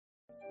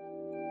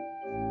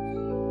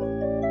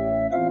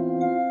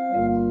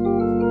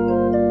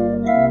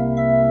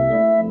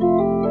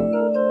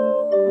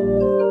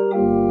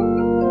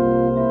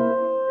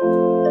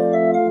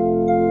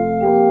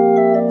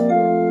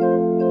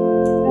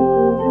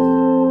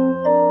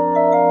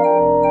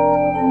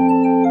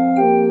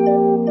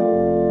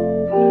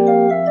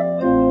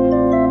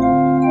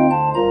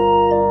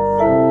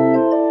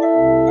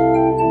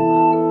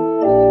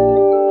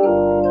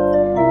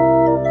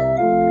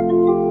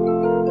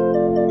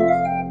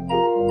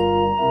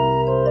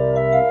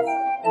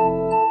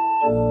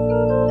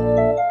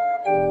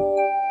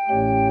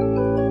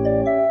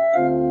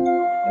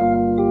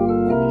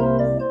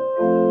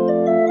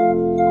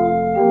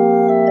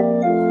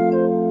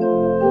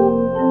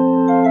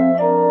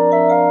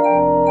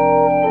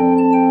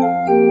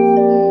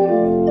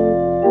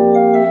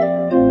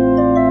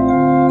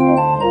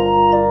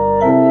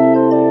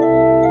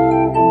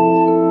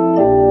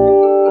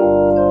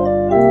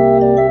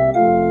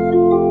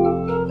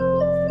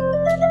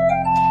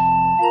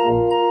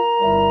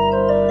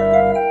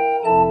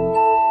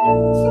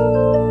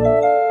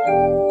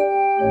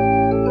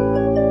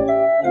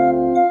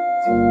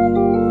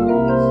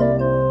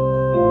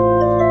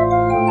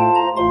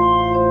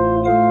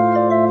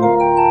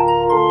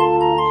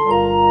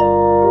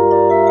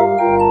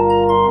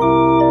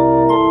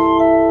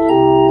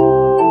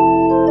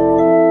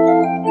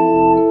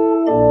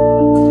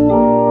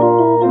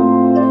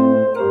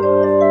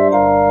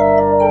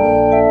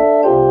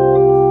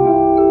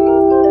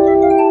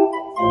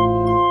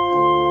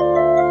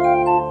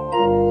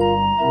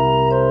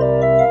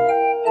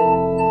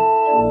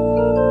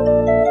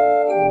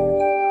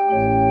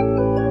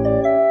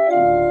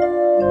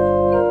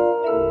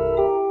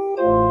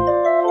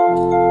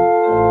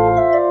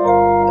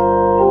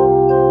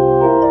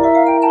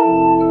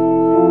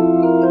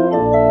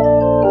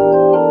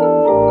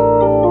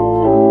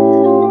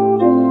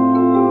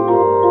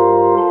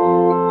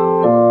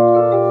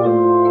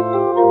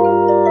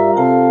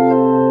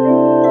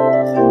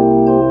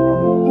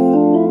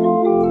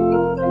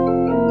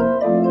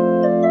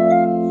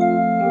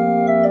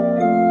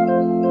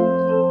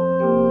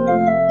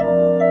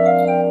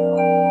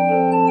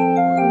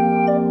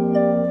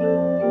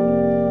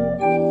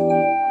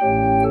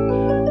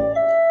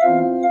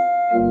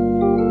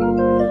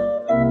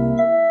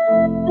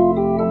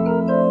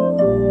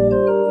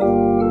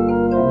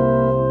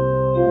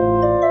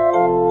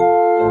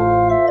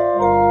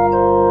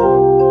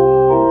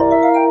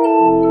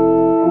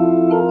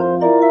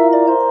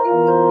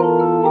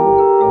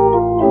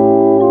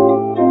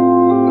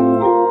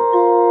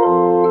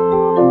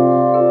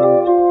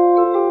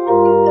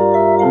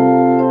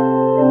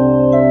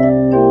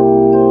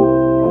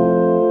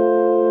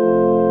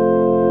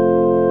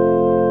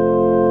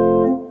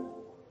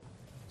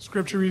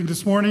scripture reading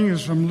this morning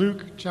is from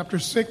Luke chapter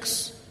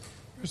 6,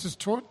 verses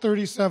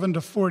 37 to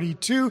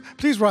 42.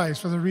 Please rise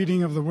for the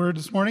reading of the word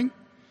this morning.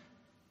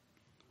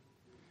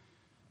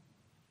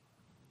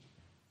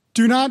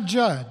 Do not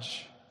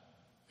judge,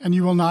 and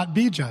you will not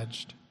be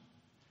judged.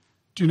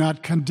 Do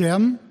not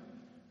condemn,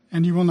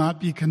 and you will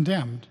not be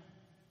condemned.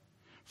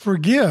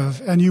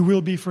 Forgive, and you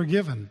will be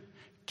forgiven.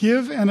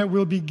 Give, and it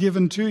will be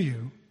given to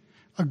you.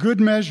 A good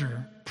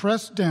measure,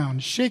 pressed down,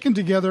 shaken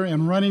together,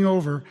 and running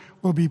over,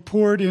 will be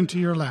poured into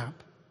your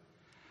lap.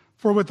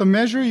 For with the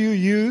measure you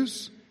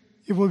use,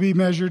 it will be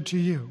measured to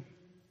you.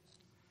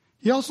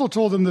 He also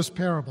told them this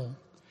parable.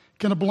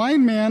 Can a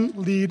blind man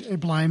lead a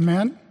blind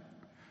man?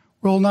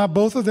 Will not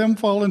both of them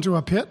fall into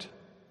a pit?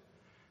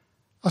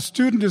 A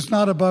student is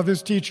not above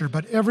his teacher,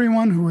 but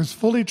everyone who is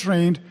fully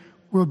trained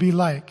will be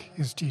like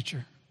his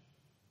teacher.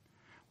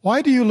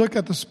 Why do you look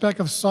at the speck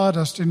of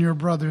sawdust in your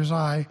brother's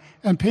eye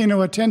and pay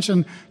no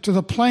attention to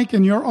the plank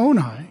in your own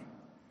eye?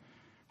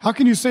 How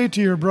can you say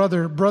to your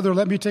brother, "Brother,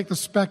 let me take the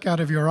speck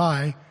out of your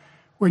eye,"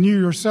 when you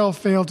yourself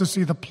fail to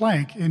see the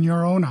plank in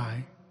your own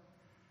eye?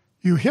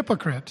 You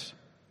hypocrite!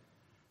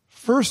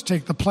 First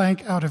take the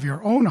plank out of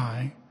your own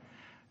eye,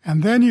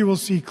 and then you will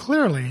see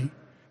clearly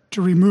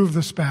to remove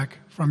the speck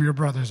from your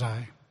brother's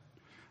eye.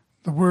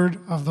 The word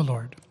of the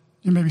Lord.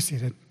 You may be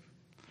seated.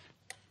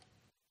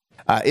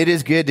 It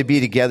is good to be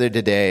together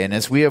today, and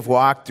as we have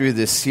walked through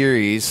this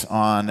series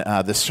on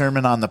the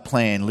Sermon on the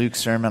Plain,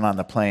 Luke's Sermon on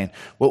the Plain,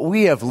 what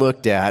we have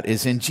looked at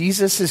is in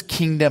Jesus'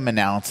 kingdom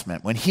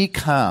announcement, when he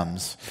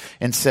comes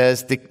and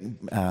says,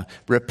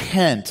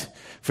 repent,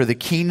 for the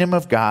kingdom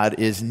of God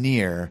is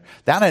near,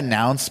 that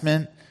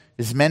announcement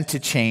is meant to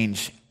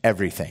change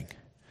everything.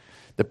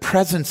 The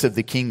presence of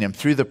the kingdom,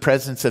 through the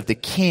presence of the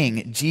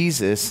King,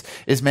 Jesus,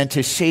 is meant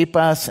to shape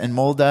us and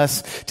mold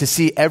us to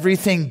see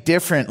everything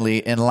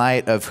differently in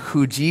light of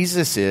who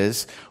Jesus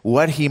is,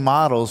 what he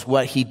models,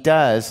 what he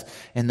does,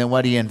 and then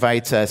what he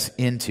invites us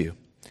into.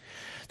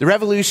 The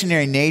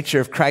revolutionary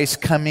nature of Christ's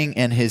coming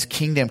and his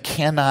kingdom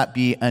cannot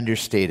be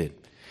understated.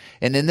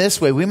 And in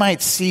this way, we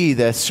might see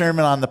the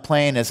Sermon on the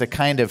Plain as a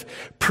kind of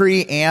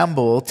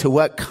preamble to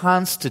what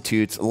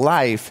constitutes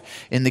life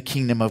in the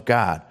kingdom of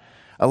God.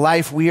 A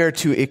life we are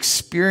to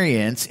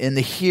experience in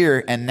the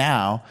here and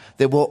now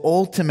that will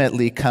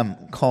ultimately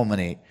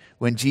culminate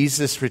when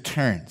Jesus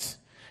returns.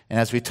 And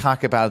as we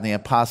talk about in the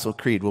Apostle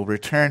Creed, will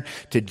return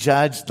to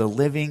judge the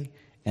living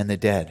and the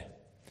dead.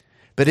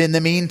 But in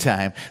the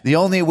meantime, the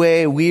only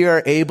way we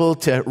are able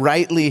to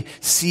rightly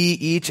see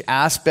each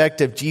aspect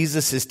of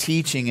Jesus'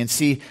 teaching and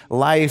see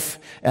life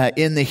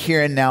in the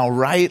here and now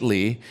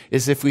rightly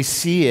is if we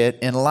see it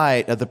in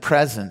light of the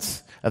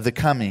presence of the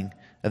coming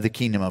of the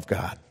kingdom of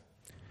God.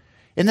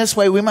 In this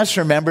way, we must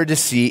remember to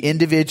see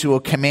individual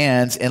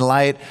commands in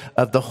light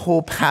of the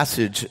whole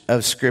passage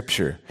of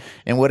Scripture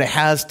and what it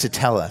has to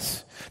tell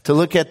us. To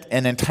look at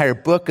an entire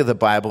book of the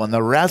Bible and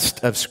the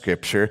rest of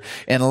Scripture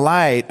in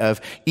light of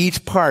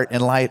each part,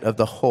 in light of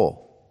the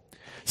whole.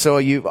 So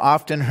you've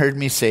often heard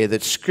me say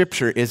that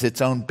Scripture is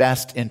its own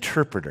best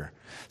interpreter.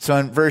 So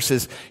in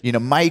verses,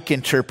 Mike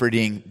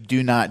interpreting,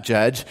 do not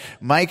judge,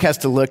 Mike has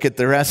to look at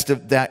the rest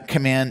of that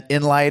command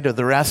in light of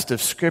the rest of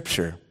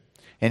Scripture.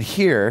 And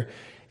here,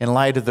 in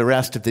light of the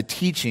rest of the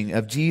teaching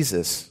of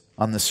Jesus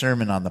on the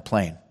Sermon on the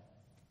Plain.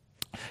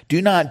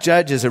 Do not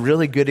judge is a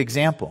really good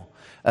example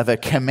of a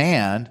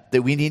command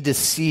that we need to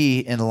see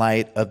in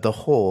light of the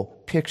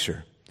whole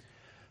picture.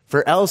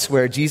 For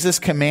elsewhere, Jesus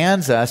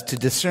commands us to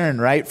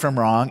discern right from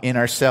wrong in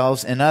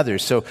ourselves and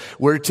others. So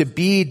we're to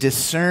be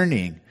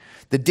discerning.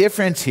 The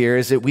difference here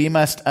is that we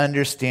must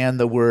understand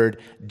the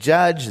word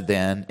judge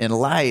then in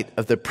light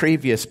of the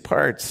previous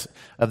parts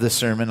of the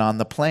Sermon on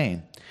the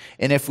Plain.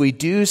 And if we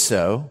do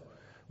so,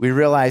 we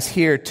realize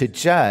here to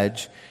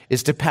judge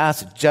is to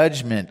pass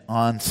judgment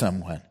on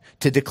someone,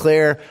 to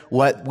declare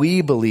what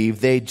we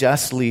believe they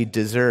justly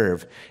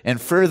deserve,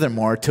 and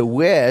furthermore, to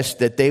wish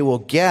that they will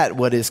get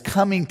what is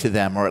coming to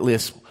them, or at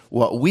least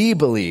what we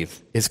believe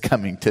is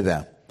coming to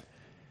them.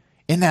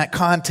 In that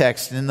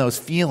context, in those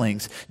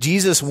feelings,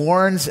 Jesus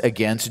warns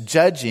against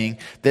judging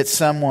that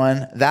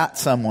someone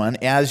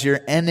as your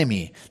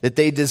enemy, that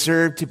they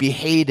deserve to be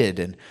hated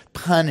and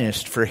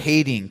punished for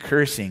hating,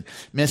 cursing,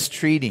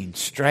 mistreating,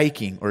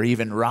 striking, or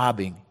even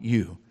robbing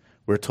you,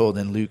 we're told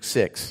in Luke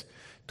 6,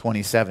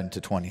 27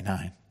 to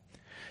 29.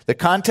 The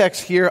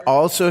context here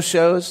also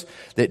shows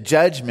that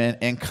judgment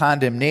and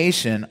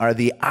condemnation are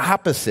the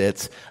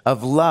opposites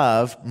of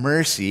love,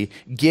 mercy,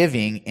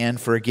 giving, and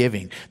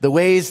forgiving. The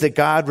ways that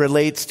God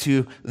relates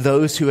to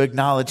those who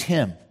acknowledge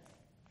him.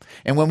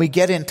 And when we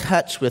get in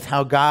touch with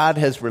how God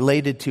has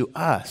related to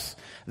us,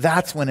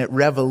 that's when it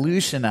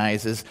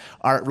revolutionizes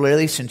our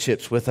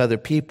relationships with other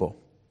people.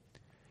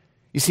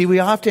 You see, we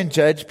often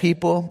judge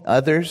people,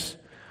 others,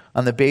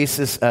 on the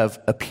basis of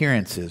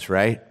appearances,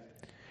 right?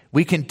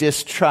 We can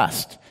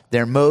distrust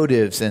their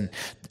motives and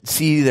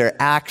see their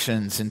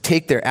actions and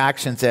take their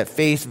actions at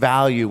face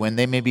value when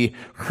they may be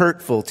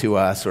hurtful to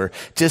us or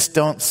just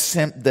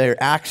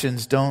their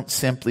actions don't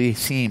simply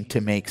seem to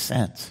make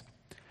sense.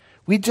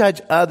 We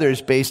judge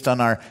others based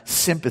on our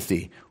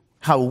sympathy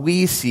how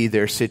we see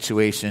their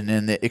situation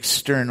in the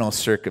external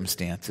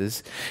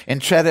circumstances,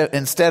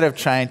 instead of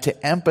trying to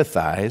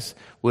empathize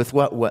with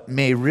what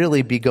may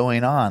really be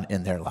going on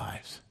in their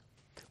lives.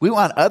 We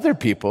want other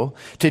people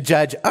to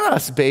judge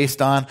us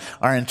based on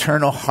our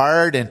internal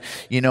heart and,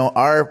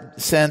 our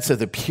sense of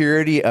the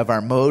purity of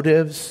our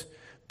motives,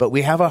 but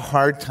we have a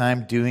hard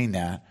time doing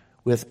that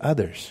with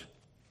others.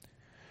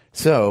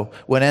 So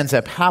what ends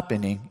up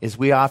happening is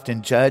we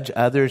often judge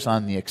others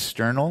on the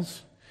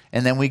externals,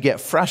 and then we get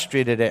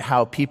frustrated at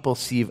how people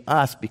see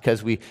us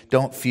because we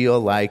don't feel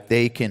like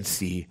they can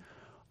see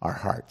our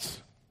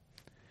hearts.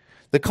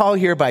 The call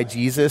here by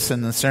Jesus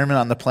in the Sermon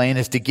on the Plain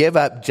is to give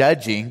up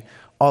judging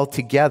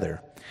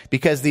altogether,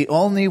 because the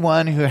only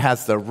one who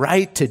has the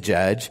right to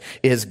judge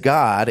is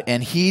God,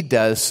 and he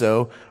does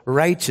so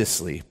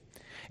righteously.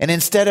 And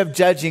instead of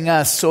judging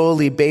us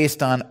solely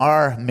based on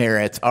our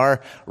merits,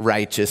 our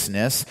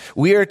righteousness,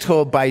 we are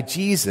told by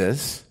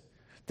Jesus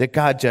that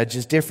God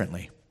judges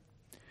differently.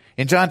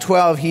 In John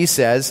 12, he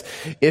says,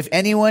 "If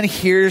anyone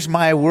hears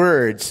my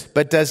words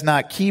but does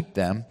not keep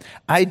them,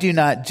 I do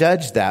not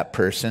judge that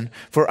person,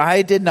 for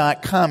I did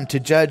not come to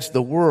judge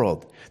the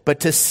world,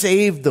 but to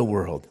save the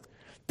world.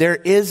 There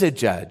is a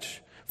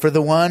judge for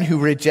the one who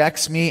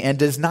rejects me and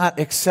does not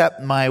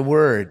accept my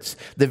words.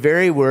 The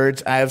very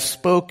words I have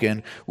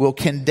spoken will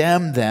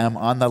condemn them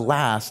on the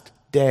last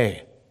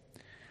day."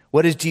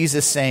 What is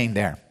Jesus saying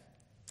there?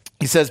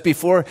 He says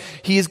before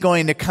he's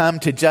going to come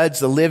to judge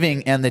the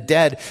living and the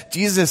dead,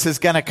 Jesus is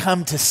going to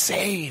come to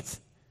save.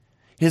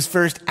 His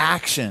first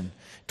action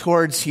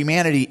towards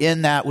humanity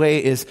in that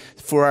way is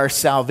for our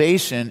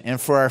salvation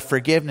and for our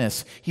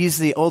forgiveness. He's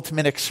the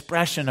ultimate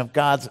expression of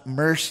God's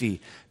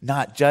mercy,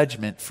 not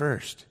judgment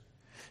first.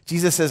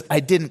 Jesus says,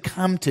 I didn't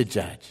come to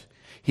judge.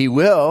 He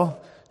will,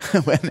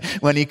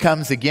 when he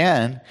comes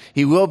again,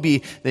 he will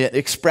be the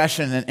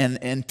expression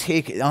and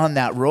take on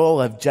that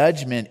role of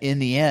judgment in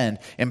the end,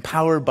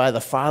 empowered by the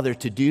Father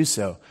to do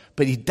so.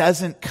 But he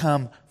doesn't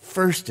come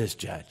first as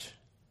judge.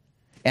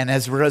 And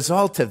as a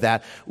result of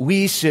that,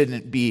 we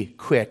shouldn't be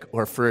quick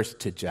or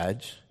first to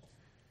judge.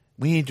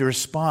 We need to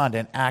respond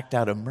and act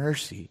out of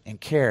mercy and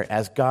care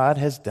as God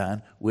has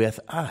done with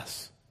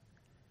us.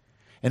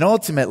 And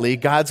ultimately,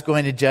 God's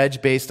going to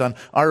judge based on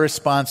our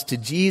response to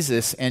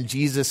Jesus and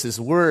Jesus'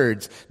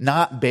 words,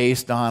 not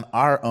based on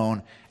our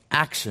own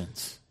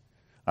actions,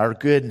 our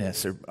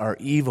goodness, or our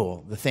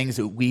evil, the things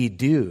that we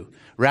do.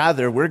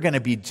 Rather, we're going to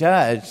be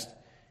judged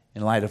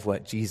in light of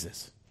what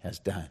Jesus has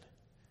done.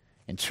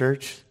 In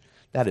church,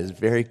 that is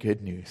very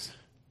good news.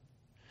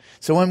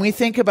 So when we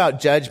think about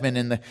judgment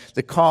and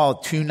the call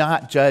to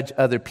not judge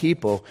other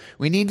people,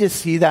 we need to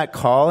see that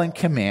call and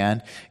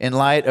command in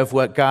light of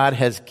what God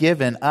has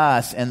given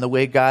us and the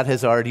way God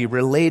has already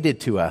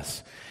related to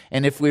us.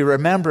 And if we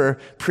remember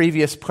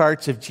previous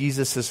parts of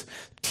Jesus'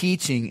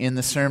 teaching in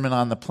the Sermon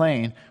on the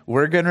Plain,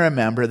 we're going to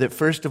remember that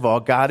first of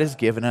all, God has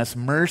given us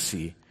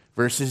mercy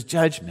versus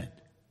judgment.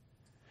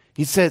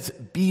 He says,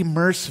 be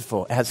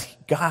merciful as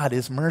God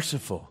is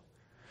merciful.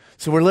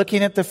 So we're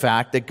looking at the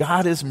fact that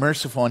God is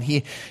merciful, and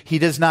he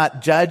does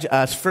not judge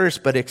us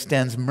first, but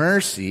extends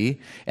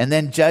mercy and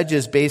then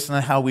judges based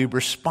on how we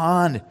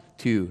respond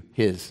to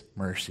his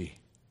mercy.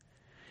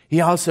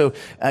 He also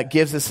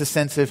gives us a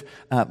sense of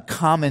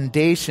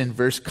commendation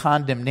versus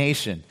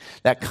condemnation.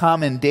 That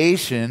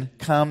commendation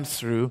comes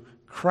through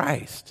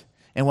Christ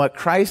and what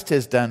Christ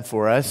has done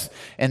for us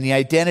and the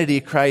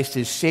identity Christ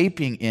is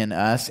shaping in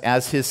us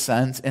as his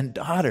sons and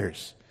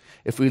daughters.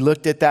 If we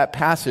looked at that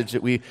passage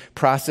that we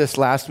processed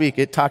last week,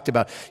 it talked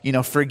about,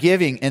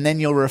 forgiving, and then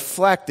you'll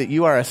reflect that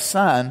you are a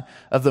son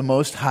of the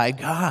Most High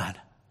God.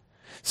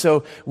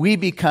 So we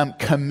become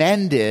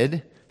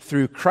commended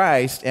through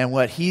Christ and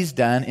what he's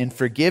done in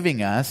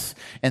forgiving us,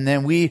 and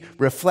then we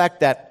reflect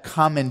that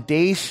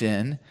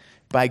commendation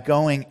by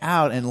going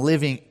out and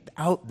living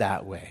out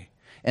that way.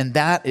 And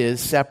that is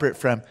separate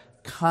from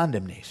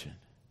condemnation.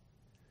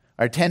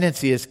 Our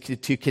tendency is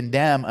to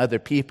condemn other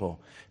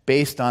people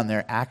based on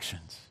their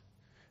actions.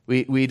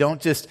 We don't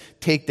just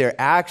take their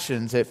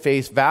actions at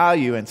face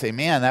value and say,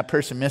 man, that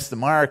person missed the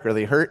mark, or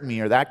they hurt me,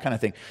 or that kind of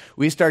thing.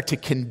 We start to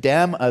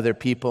condemn other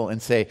people and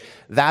say,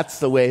 that's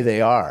the way they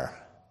are.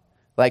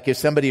 Like if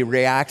somebody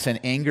reacts in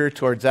anger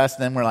towards us,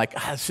 then we're like,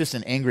 it's just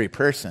an angry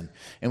person.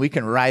 And we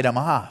can write them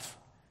off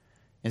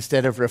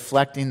instead of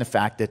reflecting the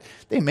fact that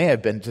they may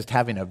have been just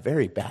having a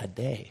very bad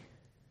day.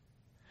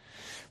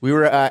 We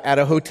were at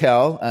a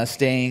hotel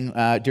staying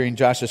during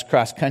Josh's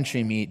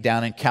cross-country meet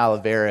down in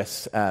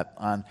Calaveras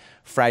on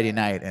Friday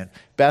night. And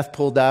Beth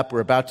pulled up.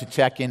 We're about to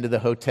check into the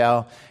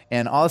hotel.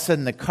 And all of a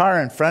sudden, the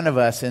car in front of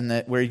us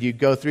where you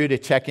go through to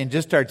check in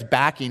just starts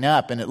backing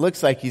up. And it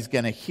looks like he's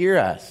going to hit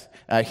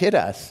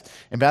us.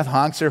 And Beth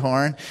honks her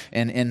horn.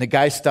 And the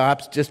guy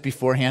stops just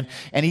beforehand.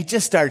 And he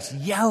just starts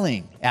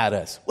yelling at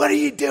us. What are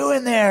you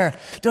doing there?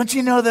 Don't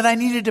you know that I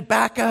needed to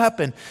back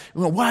up? And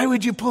why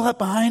would you pull up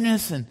behind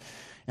us? And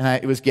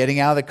I was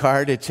getting out of the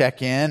car to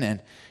check in,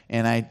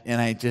 and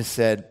I just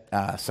said,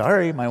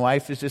 sorry, my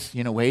wife is just,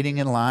 waiting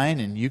in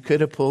line, and you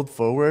could have pulled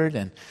forward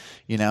and,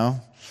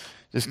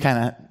 just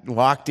kind of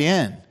walked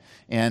in.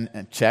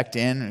 and checked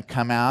in and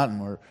come out,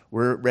 and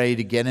we're ready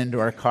to get into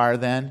our car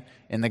then.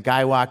 And the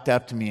guy walked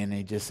up to me and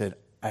he just said,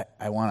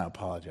 I want to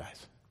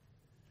apologize.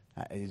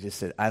 He just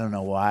said, I don't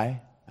know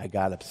why I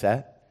got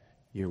upset.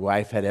 Your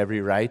wife had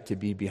every right to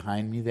be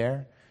behind me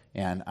there,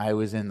 and I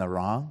was in the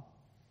wrong.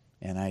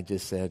 And I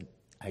just said,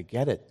 I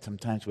get it.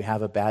 Sometimes we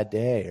have a bad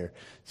day or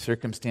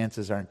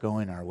circumstances aren't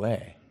going our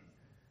way.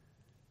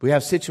 We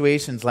have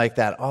situations like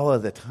that all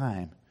of the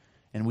time,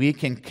 and we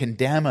can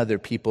condemn other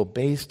people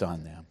based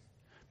on them.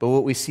 But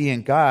what we see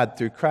in God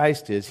through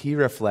Christ is he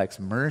reflects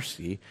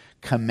mercy,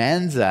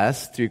 commends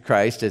us through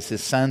Christ as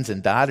his sons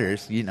and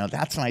daughters.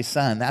 That's my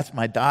son, that's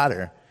my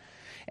daughter.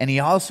 And he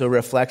also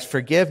reflects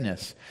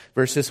forgiveness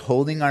versus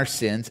holding our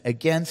sins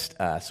against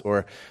us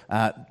or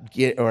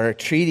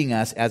treating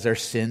us as our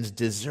sins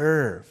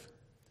deserve.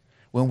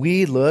 When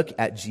we look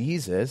at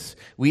Jesus,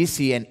 we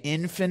see an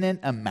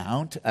infinite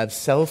amount of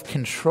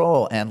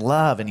self-control and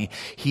love, and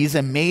he's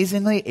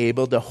amazingly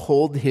able to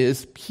hold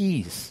his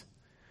peace.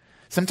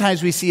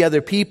 Sometimes we see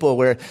other people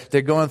where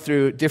they're going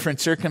through different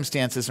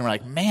circumstances and we're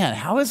like, man,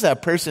 how did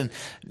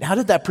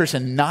that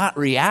person not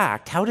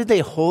react? How did they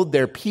hold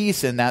their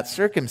peace in that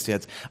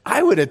circumstance?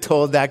 I would have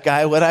told that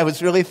guy what I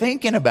was really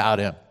thinking about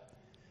him.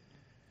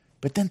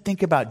 But then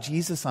think about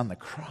Jesus on the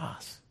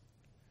cross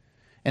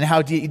and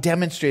how he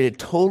demonstrated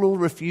total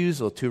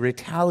refusal to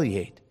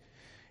retaliate.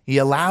 He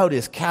allowed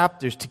his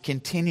captors to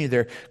continue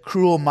their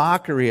cruel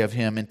mockery of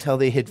him until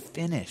they had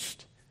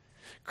finished.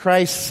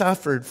 Christ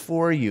suffered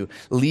for you,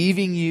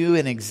 leaving you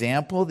an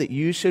example that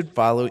you should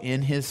follow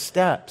in his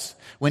steps.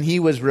 When he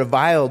was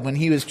reviled, when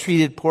he was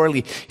treated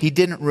poorly, he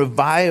didn't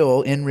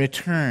revile in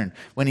return.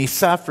 When he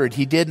suffered,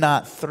 he did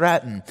not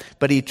threaten,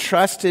 but he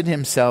trusted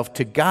himself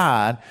to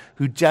God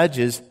who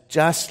judges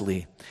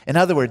justly. In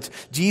other words,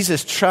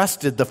 Jesus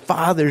trusted the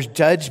Father's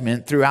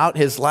judgment throughout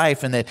his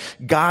life and that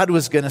God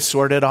was going to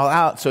sort it all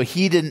out, so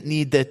he didn't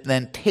need to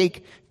then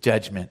take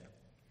judgment.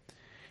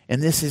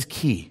 And this is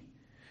key.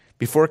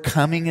 Before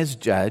coming as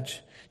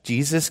judge,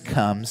 Jesus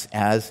comes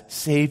as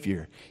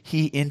Savior.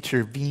 He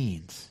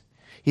intervenes.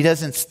 He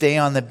doesn't stay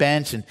on the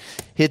bench and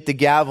hit the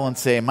gavel and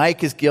say,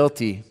 Mike is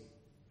guilty.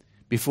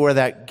 Before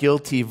that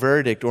guilty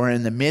verdict or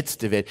in the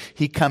midst of it,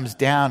 he comes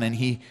down and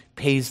he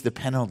pays the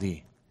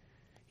penalty.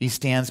 He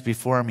stands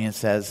before me and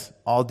says,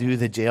 I'll do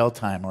the jail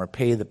time or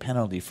pay the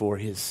penalty for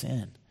his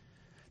sin.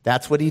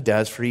 That's what he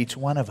does for each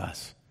one of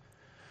us.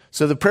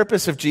 So the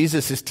purpose of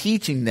Jesus'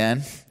 teaching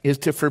then is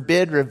to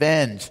forbid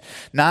revenge,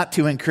 not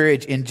to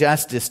encourage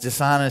injustice,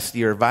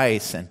 dishonesty, or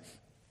vice. And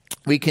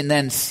we can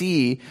then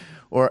see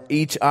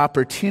each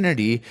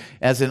opportunity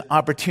as an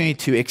opportunity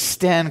to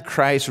extend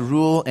Christ's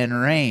rule and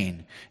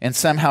reign and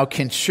somehow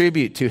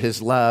contribute to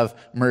his love,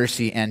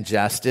 mercy, and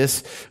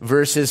justice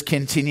versus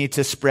continue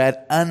to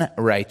spread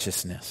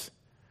unrighteousness.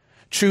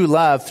 True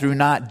love, through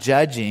not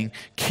judging,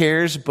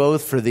 cares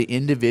both for the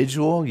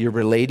individual you're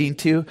relating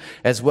to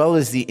as well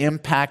as the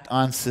impact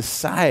on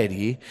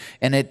society,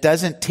 and it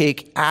doesn't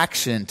take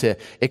action to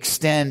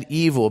extend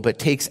evil, but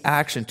takes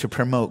action to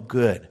promote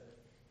good.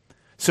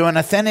 So an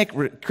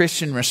authentic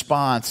Christian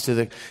response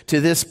to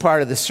this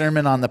part of the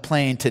Sermon on the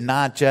Plain, to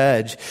not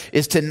judge,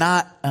 is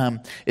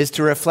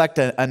to reflect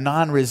a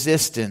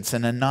non-resistance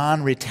and a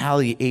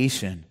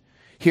non-retaliation.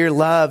 Here,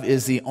 love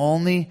is the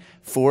only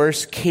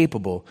force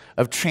capable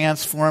of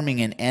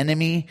transforming an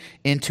enemy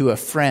into a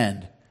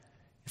friend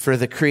through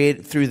the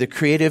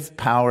creative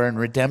power and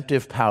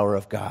redemptive power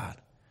of God.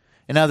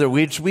 In other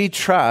words, we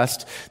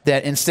trust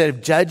that instead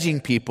of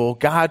judging people,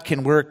 God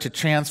can work to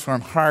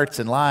transform hearts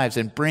and lives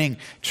and bring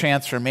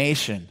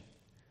transformation.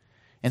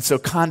 And so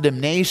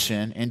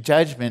condemnation and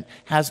judgment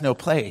has no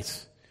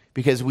place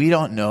because we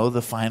don't know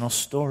the final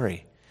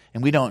story.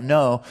 And we don't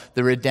know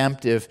the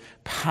redemptive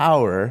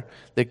power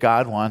that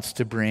God wants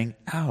to bring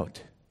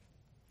out.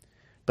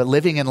 But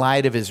living in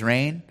light of his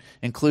reign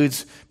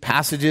includes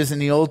passages in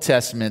the Old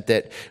Testament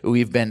that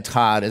we've been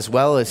taught, as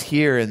well as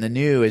here in the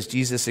New as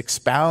Jesus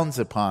expounds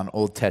upon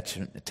Old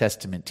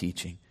Testament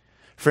teaching.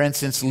 For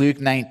instance, Luke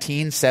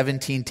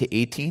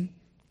 19:17-18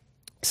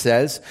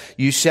 says,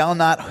 You shall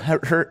not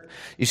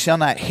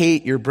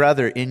hate your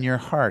brother in your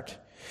heart.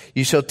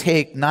 You shall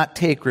not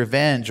take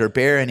revenge or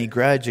bear any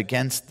grudge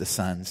against the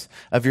sons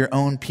of your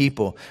own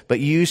people, but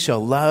you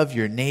shall love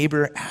your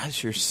neighbor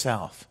as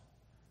yourself.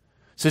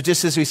 So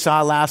just as we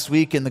saw last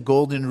week in the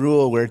Golden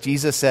Rule where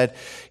Jesus said,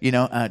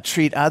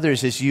 treat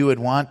others as you would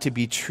want to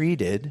be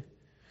treated,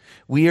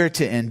 we are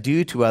to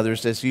do to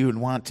others as you would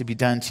want to be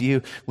done to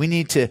you. We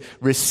need to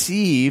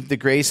receive the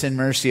grace and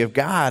mercy of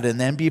God and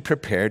then be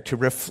prepared to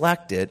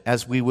reflect it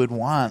as we would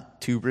want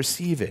to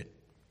receive it.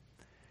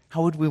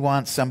 How would we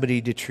want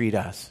somebody to treat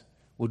us?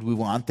 Would we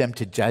want them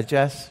to judge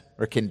us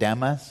or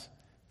condemn us?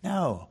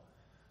 No.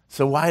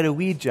 So why do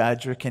we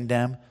judge or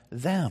condemn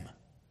them?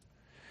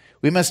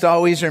 We must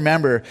always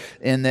remember,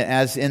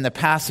 as in the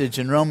passage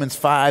in Romans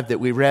 5 that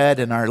we read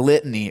in our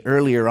litany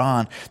earlier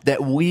on,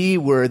 that we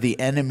were the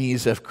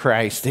enemies of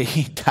Christ, that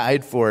he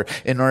died for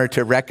in order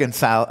to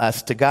reconcile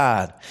us to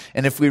God.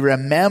 And if we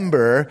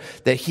remember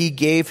that he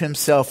gave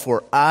himself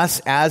for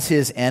us as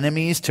his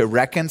enemies to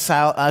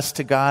reconcile us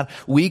to God,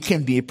 we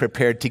can be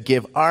prepared to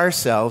give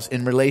ourselves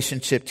in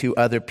relationship to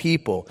other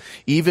people,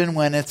 even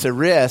when it's a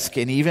risk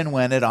and even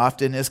when it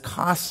often is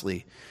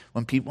costly,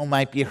 when people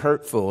might be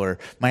hurtful or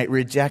might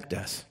reject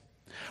us.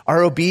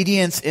 Our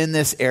obedience in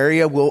this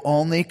area will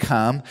only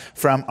come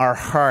from our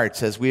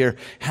hearts as we are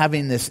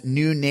having this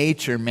new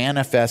nature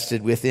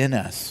manifested within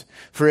us.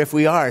 For if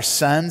we are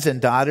sons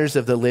and daughters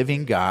of the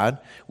living God,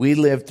 we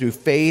live through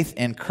faith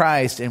in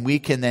Christ, and we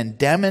can then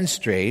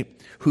demonstrate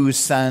whose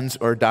sons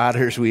or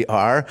daughters we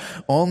are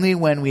only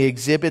when we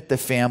exhibit the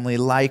family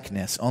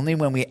likeness, only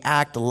when we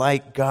act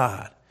like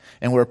God.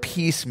 And we're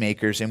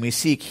peacemakers, and we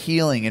seek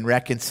healing and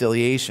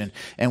reconciliation,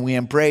 and we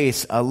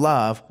embrace a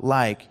love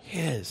like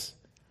his.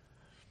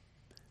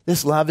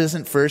 This love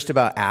isn't first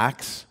about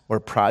acts or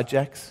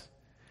projects.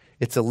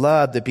 It's a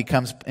love that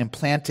becomes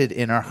implanted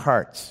in our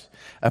hearts,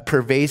 a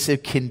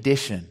pervasive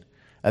condition,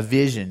 a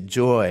vision,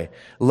 joy,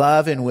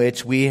 love in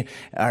which we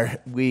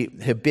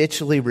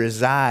habitually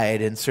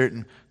reside in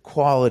certain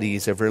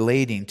qualities of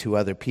relating to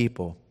other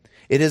people.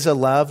 It is a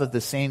love of the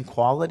same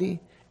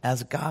quality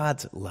as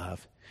God's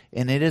love.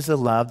 And it is a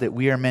love that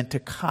we are meant to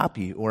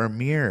copy or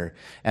mirror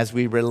as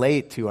we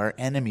relate to our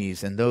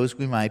enemies and those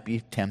we might be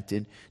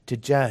tempted to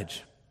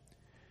judge.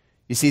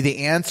 You see, the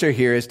answer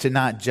here is to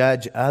not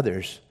judge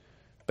others,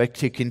 but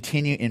to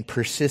continue in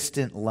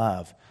persistent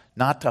love,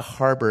 not to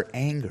harbor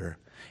anger,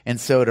 and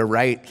so to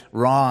right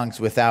wrongs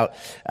without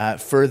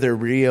further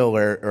real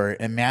or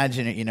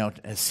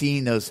imagine,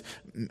 seeing those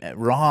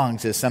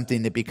wrongs as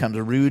something that becomes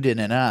rooted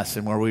in us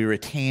and where we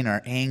retain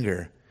our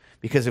anger.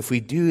 Because if we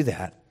do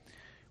that,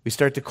 we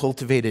start to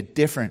cultivate a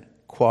different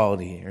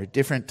quality or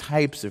different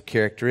types of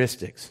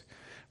characteristics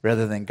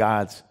rather than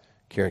God's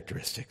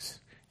characteristics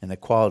and the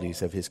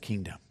qualities of his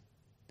kingdom.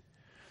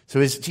 So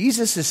as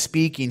Jesus is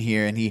speaking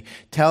here and he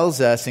tells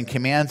us and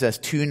commands us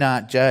to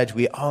not judge,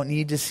 we all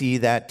need to see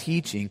that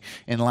teaching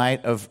in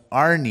light of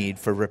our need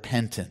for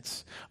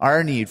repentance,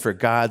 our need for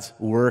God's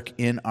work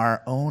in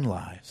our own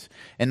lives.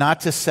 And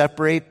not to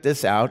separate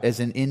this out as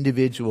an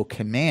individual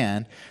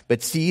command,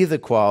 but see the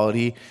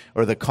quality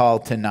or the call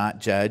to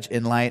not judge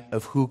in light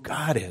of who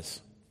God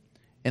is.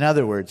 In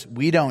other words,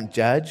 we don't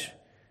judge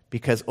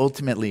because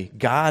ultimately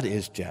God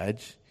is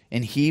judge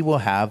and he will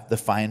have the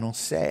final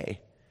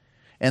say.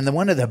 And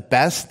one of the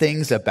best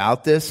things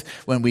about this,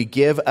 when we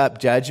give up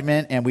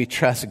judgment and we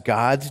trust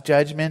God's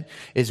judgment,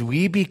 is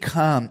we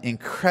become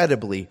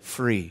incredibly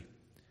free.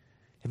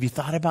 Have you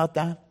thought about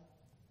that?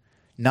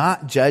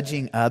 Not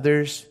judging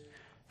others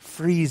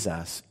frees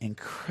us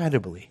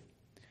incredibly.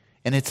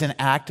 And it's an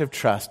act of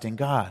trust in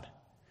God.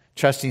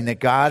 Trusting that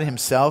God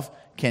himself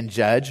can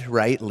judge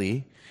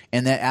rightly,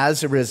 and that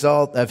as a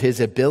result of his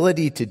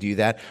ability to do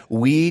that,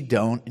 we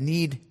don't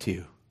need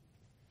to.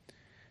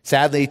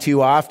 Sadly,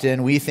 too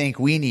often, we think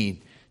we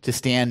need to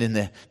stand in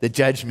the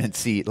judgment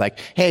seat. Like,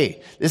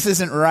 hey, this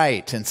isn't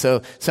right. And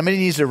so somebody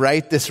needs to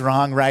right this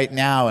wrong right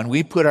now. And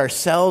we put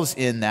ourselves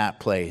in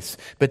that place.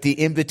 But the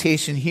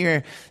invitation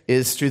here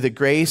is through the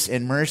grace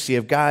and mercy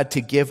of God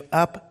to give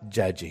up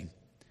judging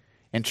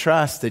and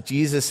trust that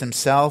Jesus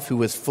himself, who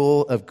was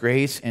full of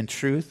grace and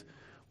truth,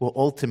 will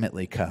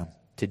ultimately come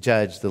to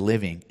judge the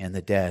living and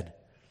the dead.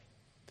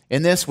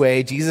 In this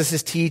way,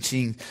 Jesus'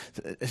 teaching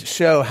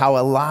show how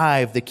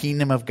alive the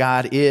kingdom of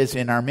God is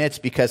in our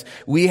midst, because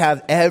we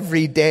have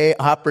everyday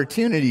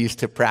opportunities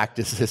to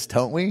practice this,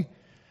 don't we?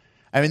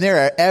 I mean,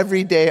 there are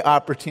everyday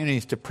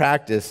opportunities to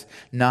practice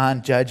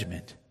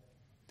non-judgment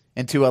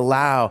and to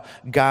allow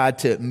God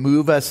to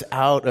move us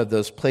out of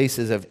those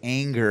places of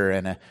anger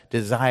and a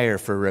desire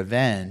for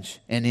revenge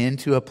and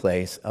into a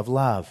place of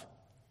love.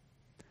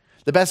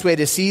 The best way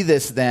to see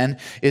this, then,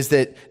 is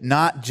that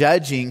not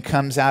judging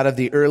comes out of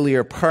the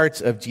earlier parts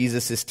of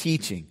Jesus'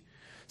 teaching.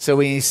 So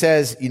when he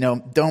says,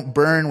 don't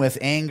burn with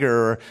anger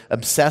or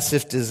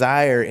obsessive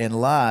desire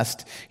and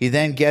lust, he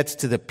then gets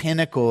to the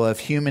pinnacle of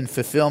human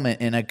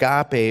fulfillment in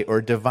agape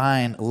or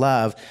divine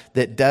love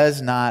that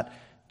does not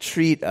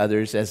treat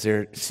others as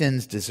their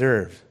sins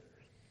deserve,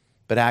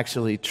 but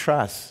actually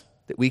trusts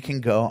that we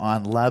can go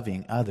on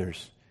loving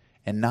others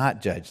and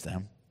not judge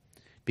them,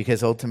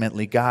 because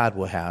ultimately God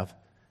will have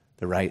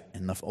the right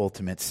and the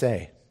ultimate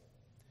say.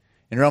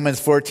 In Romans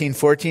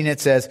 14:14 it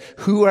says,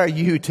 "Who are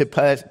you to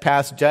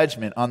pass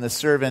judgment on the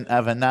servant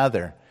of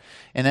another?"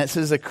 And this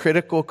is a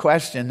critical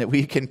question that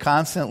we can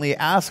constantly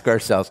ask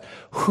ourselves.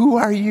 Who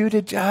are you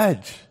to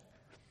judge?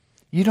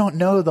 You don't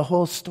know the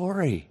whole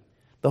story,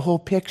 the whole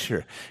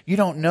picture. You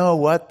don't know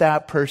what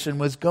that person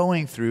was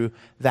going through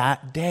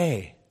that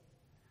day.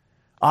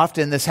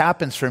 Often this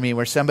happens for me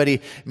where somebody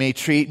may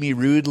treat me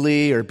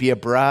rudely or be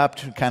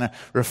abrupt, kind of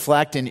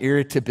reflect an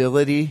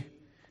irritability.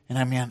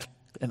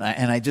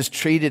 And I just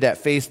treat it at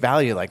face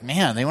value like,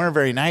 man, they weren't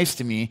very nice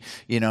to me,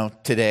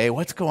 today.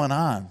 What's going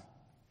on?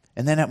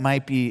 And then it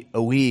might be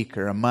a week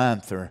or a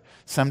month or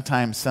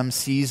sometimes some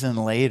season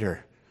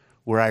later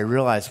where I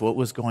realize what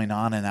was going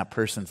on in that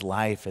person's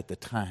life at the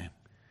time.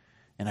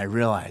 And I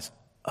realize,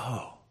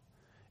 oh,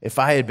 if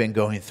I had been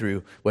going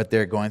through what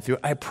they're going through,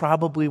 I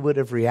probably would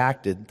have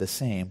reacted the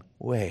same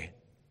way.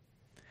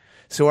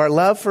 So our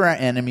love for our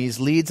enemies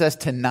leads us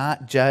to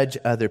not judge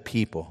other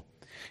people.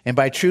 And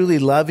by truly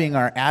loving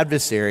our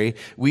adversary,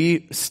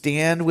 we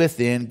stand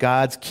within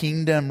God's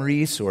kingdom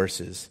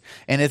resources.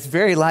 And it's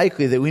very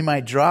likely that we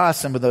might draw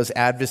some of those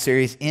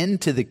adversaries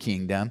into the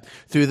kingdom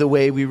through the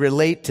way we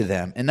relate to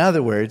them. In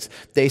other words,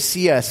 they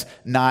see us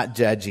not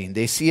judging.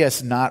 They see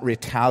us not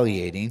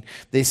retaliating.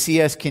 They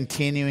see us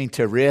continuing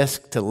to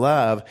risk, to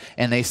love,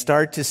 and they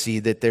start to see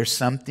that there's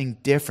something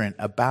different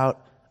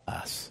about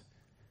us.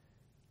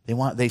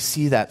 They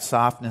see that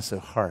softness of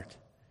heart.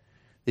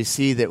 They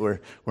see that we're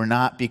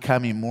not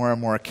becoming more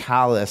and more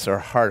callous or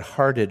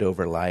hard-hearted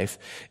over in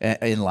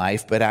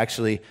life, but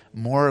actually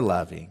more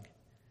loving.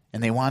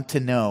 And they want to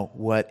know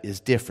what is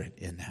different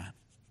in that.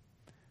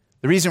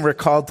 The reason we're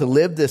called to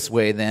live this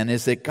way, then,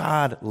 is that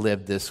God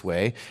lived this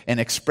way and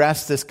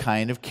expressed this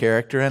kind of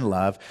character and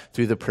love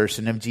through the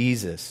person of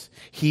Jesus.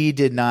 He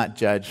did not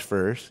judge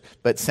first,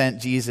 but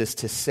sent Jesus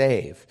to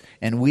save.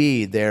 And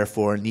we,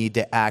 therefore, need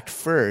to act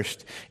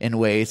first in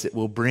ways that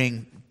will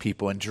bring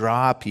people and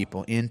draw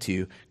people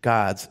into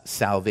God's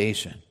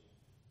salvation.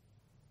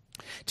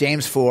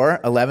 James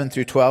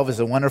 4:11-12 is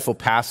a wonderful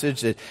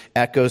passage that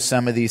echoes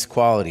some of these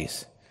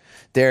qualities.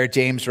 There,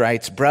 James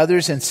writes,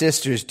 "Brothers and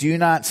sisters, do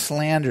not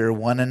slander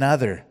one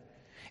another.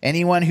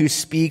 Anyone who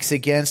speaks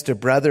against a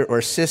brother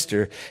or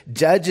sister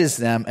judges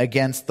them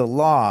against the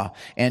law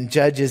and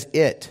judges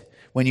it.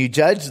 When you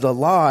judge the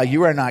law,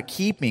 you are not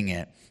keeping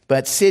it,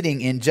 but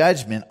sitting in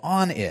judgment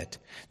on it.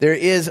 There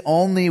is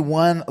only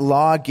one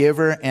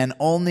lawgiver and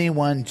only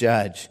one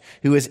judge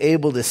who is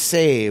able to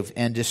save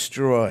and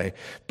destroy.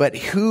 But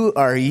who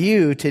are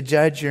you to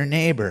judge your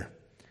neighbor?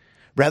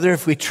 Rather,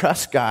 if we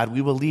trust God,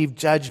 we will leave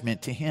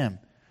judgment to him.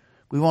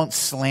 We won't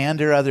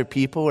slander other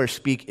people or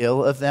speak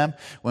ill of them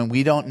when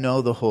we don't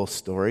know the whole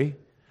story.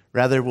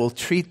 Rather, we'll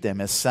treat them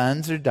as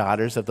sons or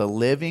daughters of the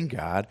living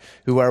God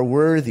who are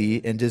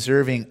worthy and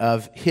deserving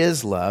of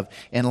his love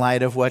in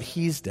light of what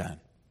he's done."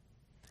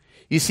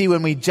 You see,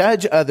 when we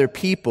judge other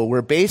people,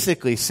 we're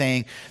basically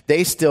saying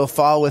they still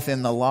fall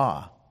within the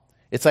law.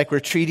 It's like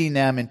we're treating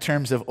them in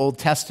terms of Old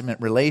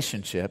Testament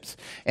relationships,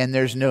 and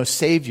there's no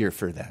Savior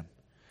for them.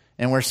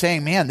 And we're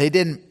saying, man, they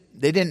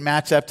didn't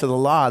match up to the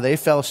law. They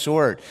fell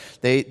short.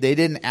 They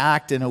didn't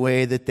act in a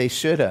way that they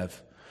should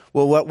have.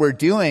 Well, what we're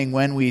doing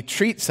when we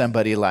treat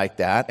somebody like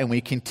that and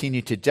we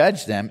continue to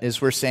judge them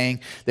is we're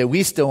saying that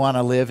we still want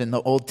to live in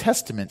the Old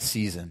Testament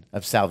season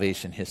of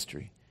salvation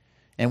history.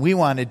 And we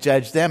want to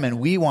judge them, and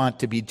we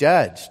want to be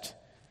judged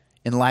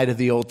in light of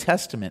the Old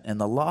Testament and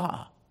the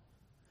law.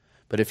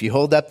 But if you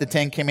hold up the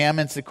Ten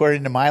Commandments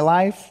according to my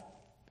life,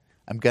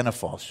 I'm going to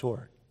fall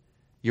short.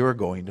 You're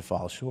going to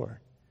fall short.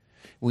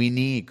 We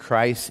need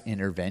Christ's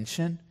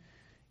intervention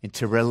and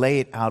to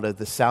relate out of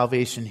the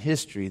salvation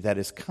history that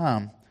has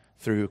come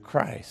through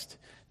Christ.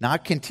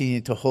 Not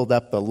continue to hold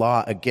up the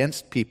law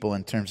against people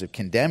in terms of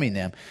condemning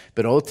them,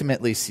 but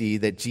ultimately see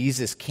that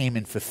Jesus came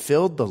and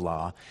fulfilled the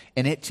law,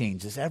 and it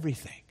changes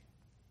everything.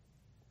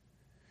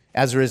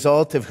 As a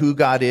result of who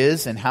God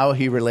is and how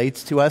he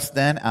relates to us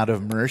then, out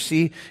of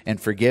mercy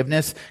and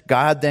forgiveness,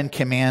 God then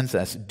commands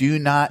us, do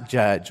not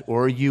judge,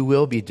 or you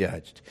will be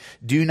judged.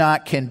 Do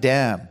not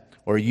condemn,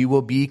 or you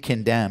will be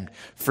condemned.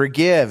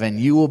 Forgive, and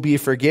you will be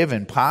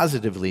forgiven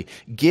positively.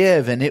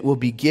 Give, and it will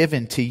be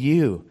given to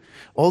you.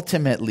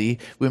 Ultimately,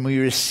 when we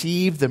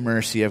receive the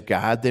mercy of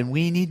God, then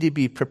we need to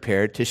be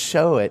prepared to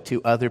show it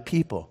to other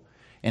people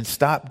and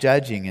stop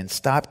judging and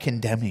stop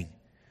condemning,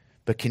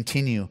 but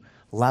continue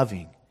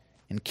loving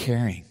and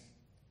caring.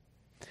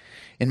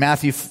 In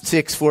Matthew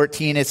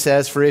 6:14, it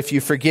says, "For if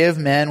you forgive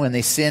men when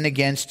they sin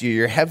against you,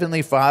 your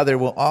heavenly Father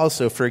will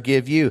also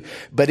forgive you.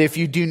 But if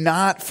you do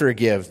not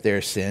forgive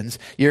their sins,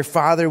 your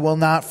Father will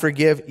not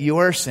forgive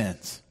your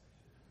sins."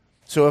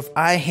 So if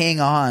I hang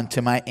on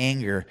to my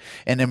anger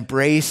and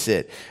embrace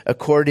it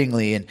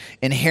accordingly, and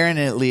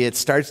inherently it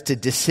starts to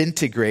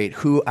disintegrate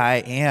who I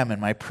am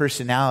and my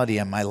personality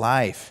and my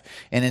life.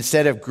 And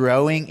instead of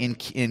growing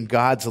in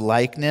God's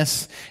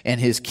likeness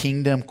and his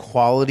kingdom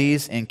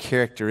qualities and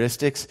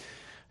characteristics,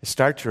 I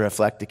start to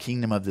reflect the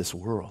kingdom of this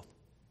world,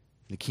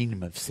 the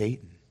kingdom of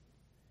Satan.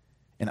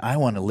 And I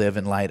want to live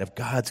in light of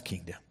God's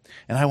kingdom.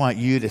 And I want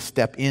you to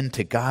step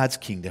into God's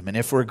kingdom. And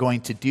if we're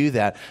going to do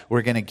that,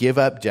 we're going to give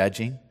up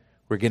judging.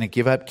 We're going to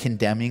give up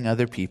condemning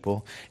other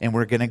people, and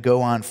we're going to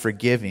go on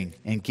forgiving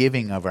and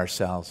giving of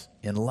ourselves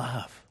in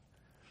love.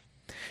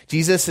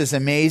 Jesus is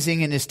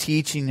amazing in his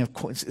teaching of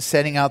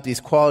setting out these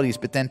qualities,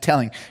 but then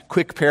telling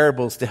quick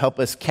parables to help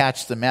us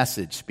catch the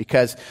message,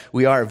 because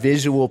we are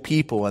visual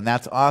people, and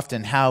that's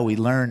often how we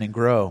learn and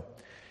grow.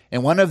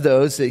 And one of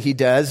those that he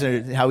does,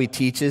 or how he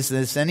teaches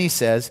this, then he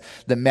says,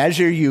 the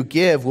measure you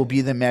give will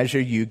be the measure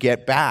you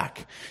get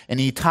back. And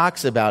he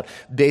talks about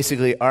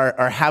basically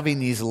our having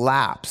these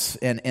laps.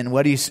 And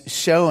what he's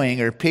showing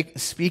or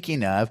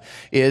speaking of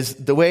is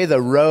the way the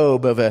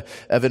robe of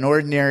an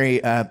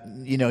ordinary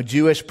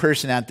Jewish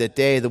person at that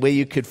day, the way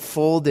you could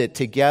fold it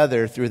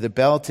together through the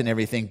belt and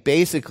everything,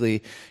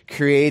 basically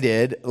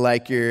created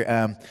like your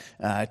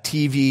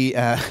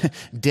TV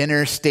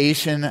dinner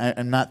station.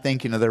 I'm not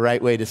thinking of the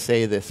right way to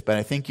say this, but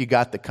I think you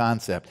got the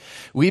concept.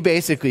 We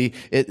basically,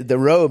 the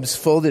robes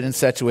folded in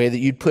such a way that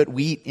you'd put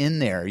wheat in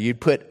there. You'd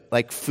put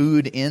like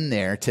food in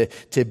there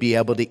to be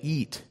able to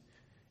eat.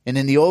 And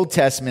in the Old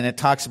Testament, it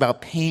talks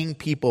about paying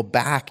people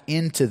back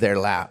into their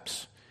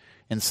laps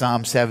in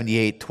Psalm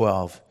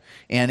 78:12.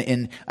 And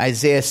in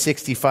Isaiah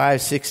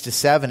 65,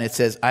 6-7, it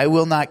says, I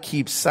will not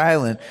keep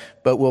silent,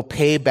 but will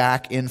pay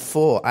back in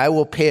full. I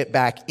will pay it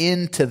back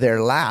into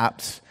their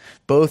laps,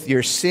 both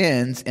your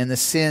sins and the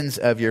sins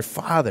of your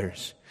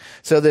fathers.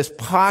 So this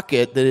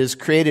pocket that is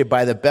created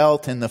by the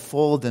belt and the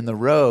fold and the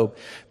robe,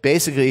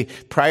 basically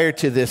prior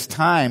to this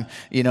time,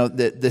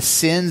 the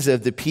sins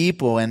of the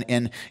people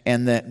and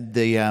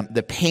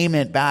the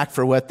payment back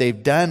for what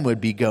they've done would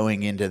be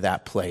going into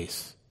that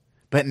place.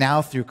 But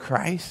now through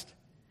Christ,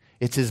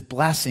 it's his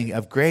blessing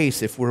of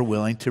grace if we're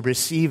willing to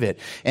receive it.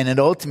 And it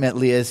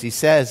ultimately, as he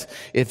says,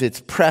 if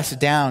it's pressed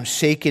down,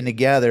 shaken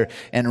together,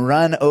 and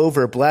run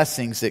over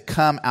blessings that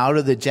come out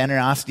of the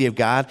generosity of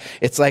God,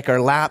 it's like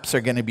our laps are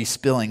going to be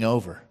spilling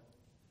over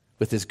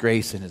with his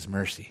grace and his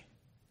mercy.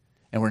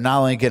 And we're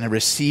not only going to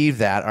receive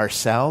that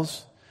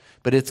ourselves,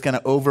 but it's going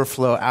to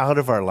overflow out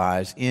of our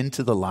lives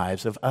into the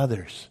lives of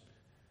others.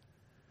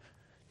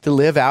 To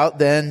live out,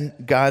 then,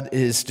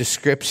 God's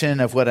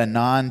description of what a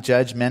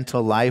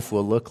non-judgmental life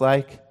will look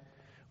like,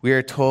 we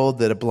are told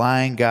that a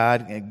blind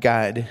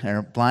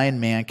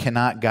man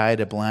cannot guide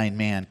a blind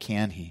man,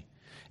 can he?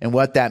 And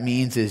what that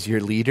means is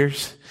your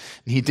leaders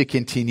need to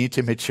continue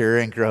to mature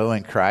and grow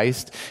in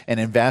Christ and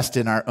invest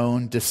in our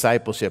own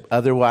discipleship.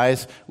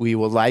 Otherwise, we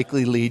will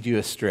likely lead you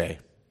astray.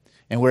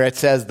 And where it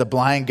says the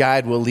blind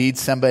guide will lead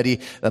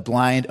the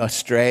blind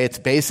astray, it's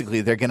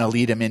basically they're going to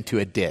lead him into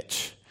a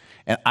ditch.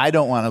 And I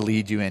don't want to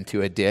lead you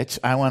into a ditch.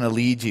 I want to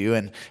lead you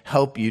and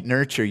help you,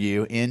 nurture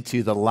you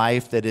into the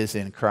life that is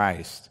in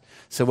Christ.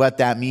 So what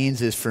that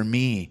means is for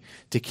me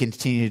to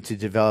continue to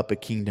develop a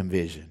kingdom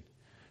vision.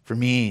 For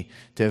me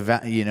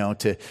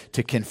to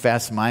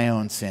confess my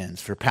own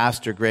sins. For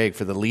Pastor Greg,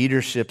 for the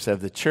leaderships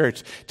of the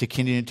church to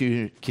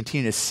continue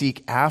to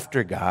seek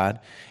after God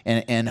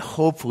and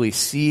hopefully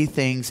see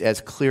things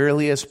as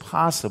clearly as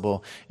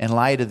possible in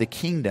light of the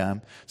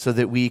kingdom so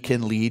that we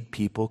can lead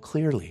people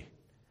clearly.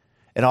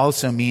 It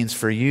also means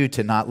for you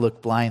to not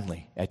look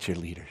blindly at your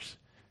leaders,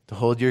 to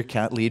hold your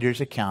leaders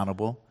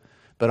accountable,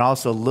 but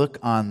also look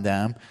on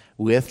them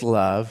with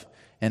love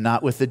and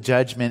not with the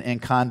judgment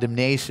and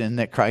condemnation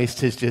that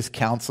Christ has just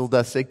counseled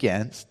us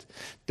against,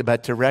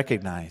 but to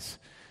recognize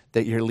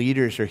that your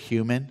leaders are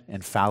human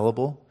and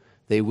fallible.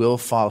 They will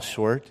fall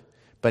short,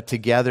 but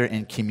together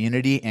in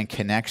community and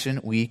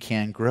connection, we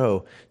can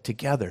grow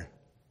together.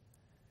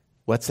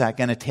 What's that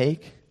going to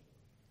take?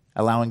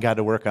 Allowing God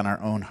to work on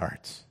our own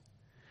hearts.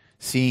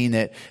 Seeing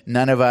that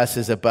none of us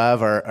is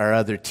above our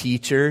other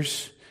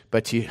teachers,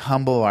 but to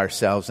humble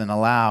ourselves and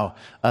allow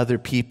other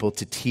people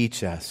to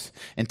teach us.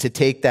 And to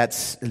take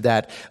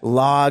that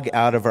log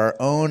out of our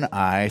own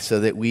eye so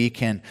that we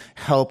can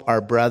help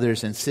our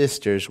brothers and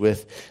sisters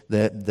with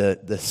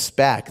the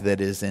speck that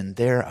is in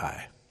their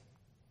eye.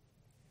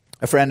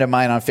 A friend of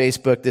mine on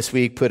Facebook this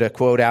week put a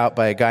quote out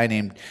by a guy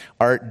named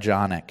Art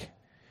Jonick.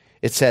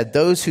 It said,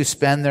 "Those who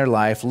spend their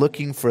life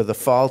looking for the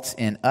faults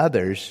in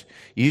others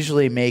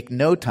usually make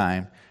no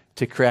time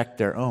to correct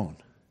their own."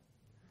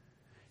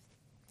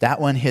 That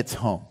one hits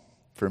home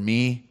for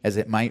me as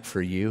it might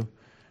for you,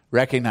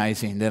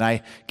 recognizing that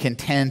I can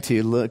tend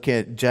to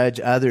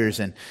judge others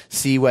and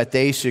see what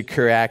they should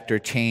correct or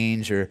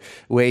change or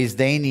ways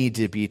they need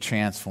to be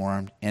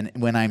transformed. And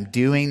when I'm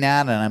doing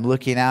that and I'm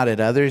looking out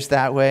at others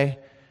that way,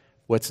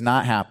 what's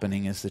not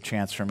happening is the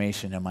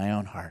transformation in my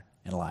own heart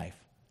and life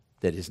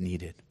that is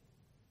needed.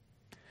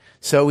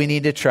 So we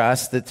need to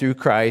trust that through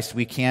Christ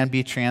we can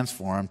be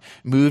transformed,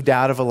 moved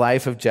out of a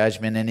life of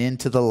judgment and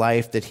into the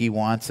life that he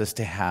wants us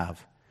to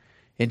have.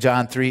 In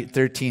John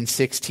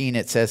 13:16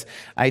 it says,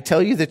 "I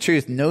tell you the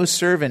truth, no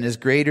servant is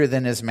greater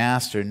than his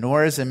master,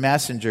 nor is a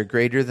messenger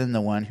greater than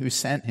the one who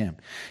sent him."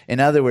 In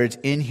other words,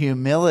 in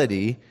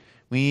humility,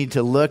 we need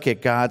to look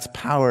at God's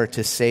power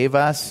to save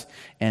us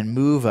and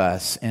move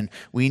us. And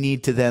we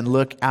need to then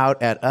look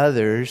out at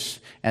others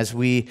as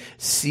we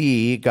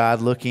see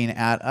God looking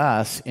at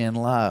us in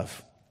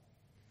love.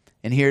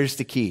 And here's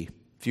the key.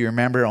 If you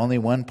remember only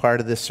one part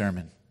of this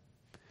sermon,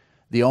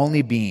 the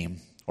only beam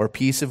or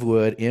piece of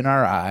wood in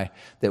our eye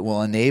that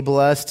will enable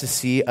us to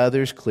see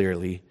others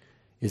clearly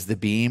is the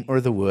beam or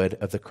the wood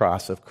of the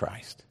cross of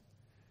Christ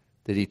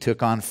that he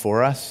took on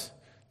for us,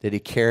 that he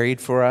carried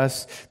for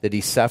us, that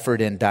he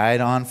suffered and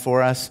died on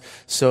for us,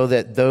 so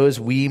that those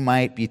we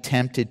might be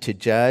tempted to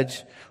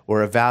judge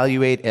or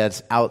evaluate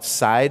as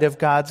outside of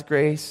God's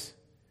grace,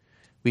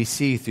 we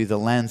see through the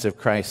lens of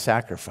Christ's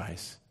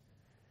sacrifice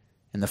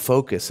and the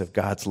focus of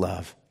God's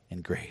love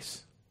and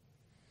grace.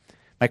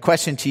 My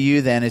question to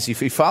you then is, if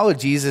we follow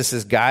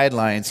Jesus'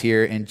 guidelines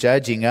here in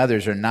judging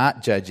others or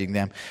not judging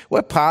them,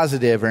 what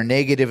positive or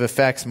negative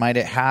effects might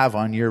it have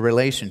on your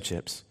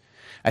relationships?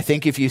 I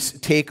think if you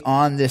take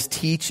on this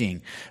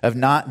teaching of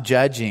not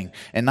judging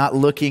and not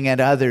looking at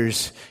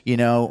others,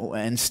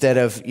 instead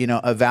of,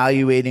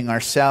 evaluating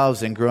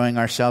ourselves and growing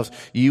ourselves,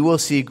 you will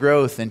see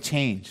growth and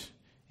change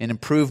and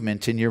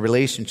improvement in your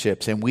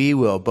relationships. And we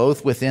will,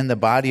 both within the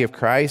body of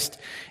Christ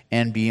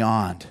and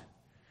beyond,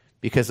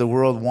 because the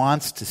world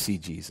wants to see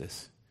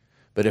Jesus.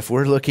 But if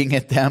we're looking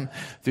at them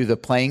through the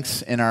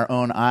planks in our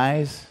own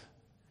eyes,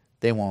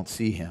 they won't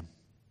see him,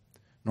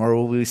 nor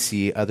will we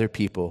see other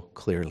people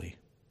clearly.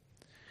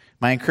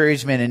 My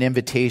encouragement and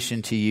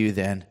invitation to you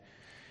then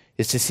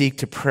is to seek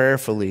to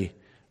prayerfully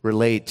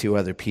relate to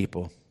other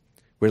people.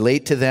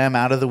 Relate to them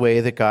out of the way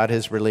that God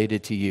has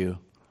related to you.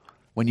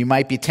 When you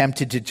might be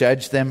tempted to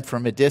judge them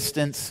from a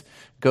distance,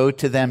 go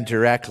to them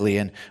directly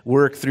and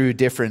work through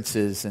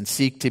differences and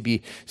seek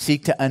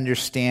to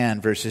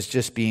understand versus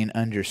just being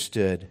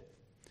understood.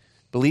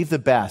 Believe the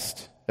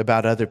best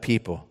about other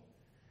people.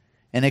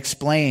 And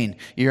explain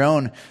your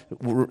own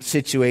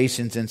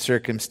situations and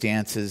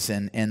circumstances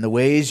and the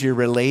ways you're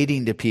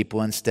relating to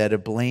people instead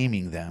of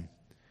blaming them.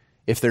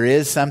 If there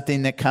is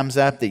something that comes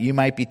up that you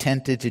might be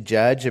tempted to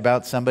judge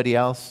about somebody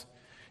else,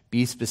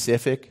 be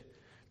specific,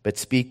 but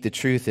speak the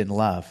truth in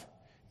love.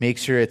 Make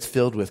sure it's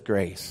filled with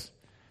grace,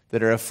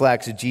 that it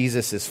reflects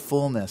Jesus'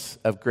 fullness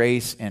of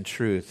grace and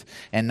truth,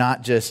 and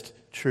not just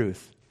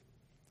truth.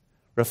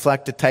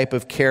 Reflect a type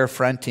of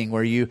care-fronting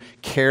where you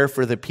care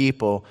for the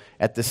people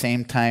at the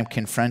same time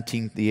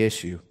confronting the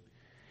issue.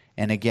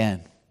 And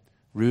again,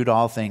 root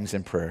all things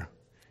in prayer.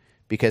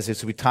 Because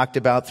as we talked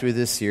about through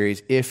this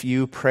series, if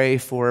you pray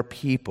for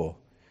people,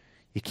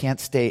 you can't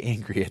stay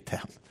angry at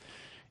them.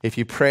 If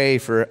you pray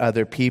for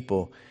other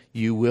people,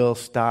 you will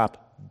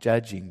stop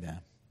judging them.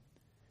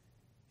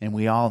 And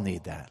we all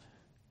need that.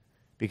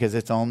 Because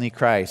it's only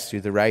Christ,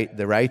 through the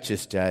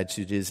righteous judge,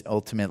 who is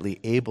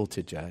ultimately able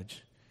to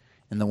judge.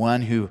 And the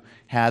one who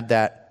had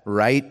that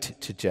right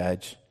to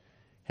judge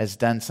has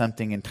done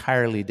something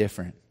entirely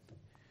different.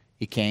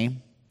 He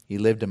came, he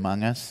lived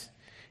among us,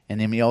 and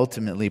then he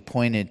ultimately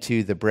pointed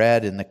to the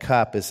bread and the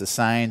cup as the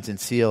signs and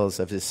seals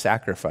of his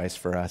sacrifice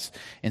for us.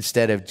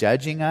 Instead of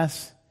judging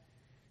us,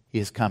 he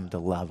has come to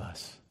love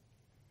us.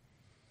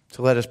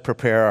 So let us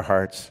prepare our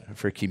hearts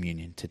for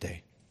communion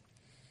today.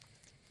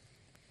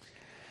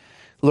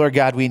 Lord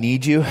God, we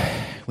need you.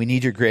 We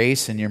need your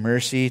grace and your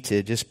mercy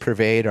to just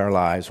pervade our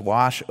lives.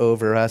 Wash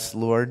over us,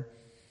 Lord,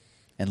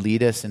 and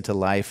lead us into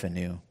life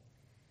anew.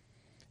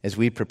 As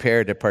we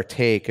prepare to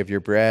partake of your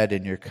bread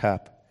and your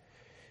cup,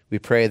 we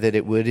pray that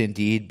it would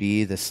indeed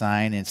be the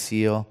sign and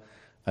seal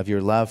of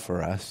your love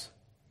for us,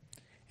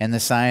 and the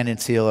sign and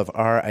seal of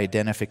our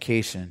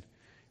identification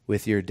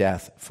with your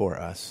death for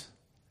us.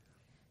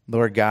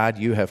 Lord God,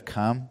 you have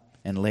come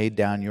and laid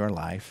down your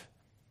life.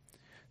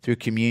 Through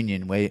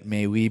communion,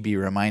 may we be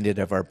reminded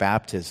of our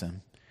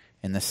baptism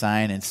and the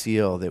sign and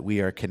seal that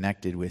we are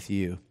connected with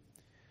you.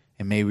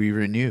 And may we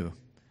renew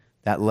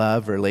that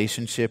love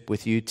relationship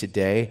with you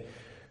today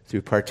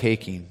through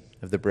partaking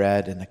of the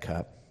bread and the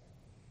cup.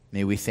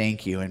 May we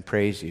thank you and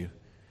praise you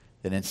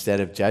that instead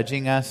of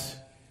judging us,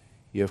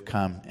 you have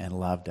come and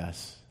loved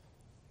us.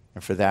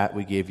 And for that,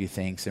 we give you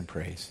thanks and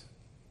praise.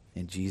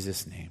 In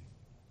Jesus' name,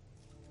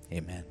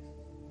 amen.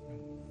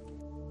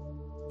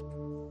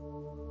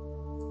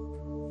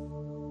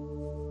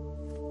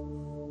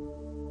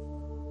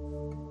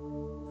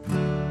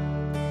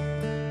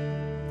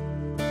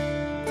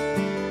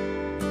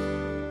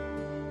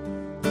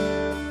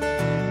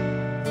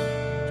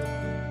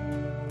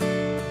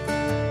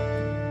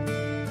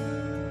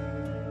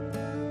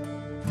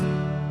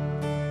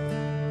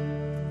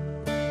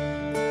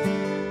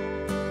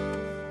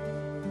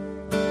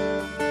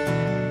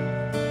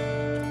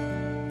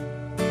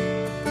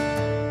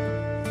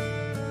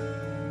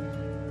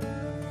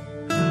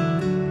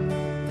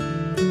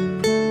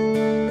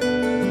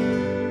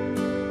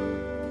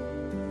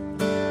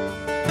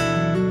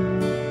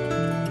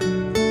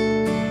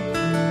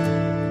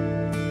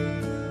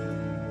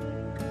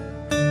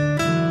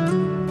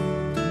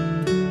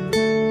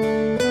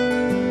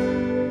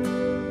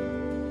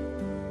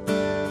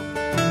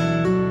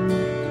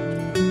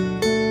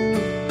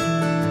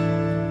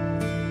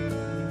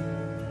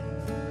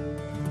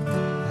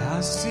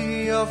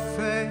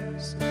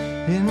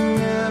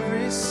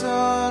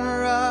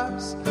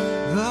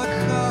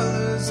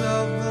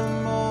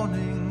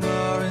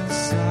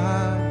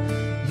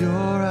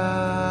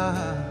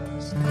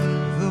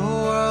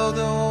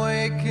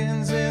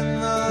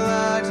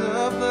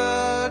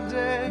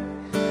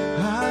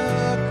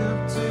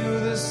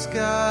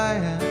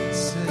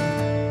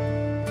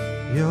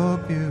 You're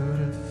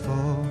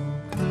beautiful.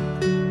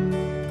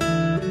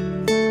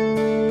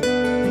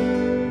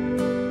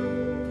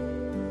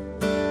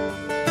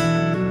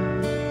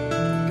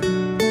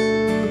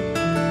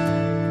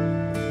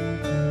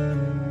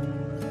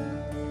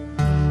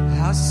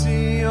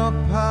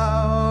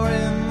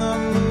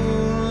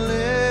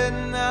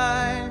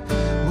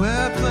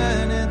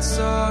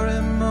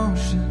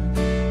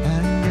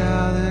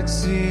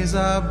 days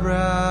are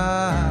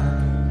bright.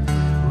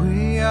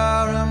 We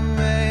are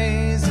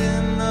amazed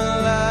in the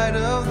light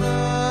of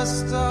the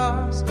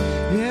stars.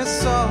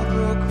 It's all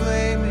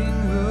proclaiming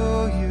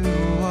who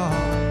you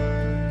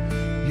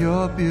are.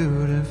 You're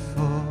beautiful.